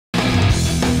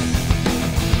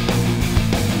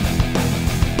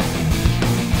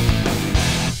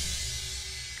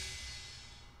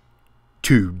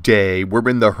Today, we're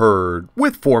in the herd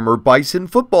with former Bison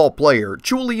football player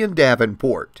Julien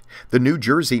Davenport. The New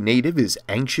Jersey native is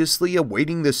anxiously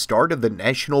awaiting the start of the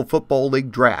National Football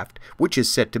League draft, which is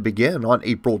set to begin on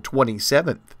April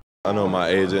 27th. I know my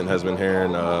agent has been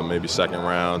hearing maybe second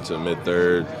round to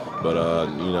mid-third, but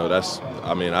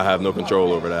I have no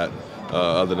control over that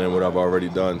other than what I've already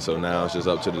done. So now it's just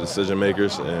up to the decision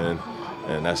makers, and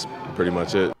that's pretty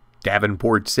much it.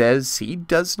 Davenport says he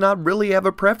does not really have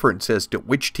a preference as to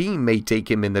which team may take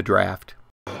him in the draft.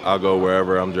 I'll go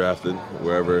wherever I'm drafted,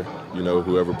 whoever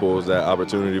pulls that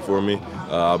opportunity for me.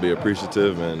 I'll be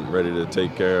appreciative and ready to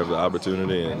take care of the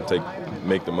opportunity and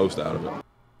make the most out of it.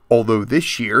 Although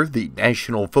this year the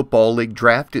National Football League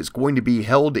draft is going to be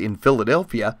held in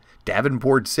Philadelphia,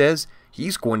 Davenport says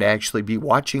he's going to actually be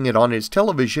watching it on his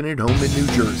television at home in New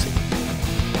Jersey.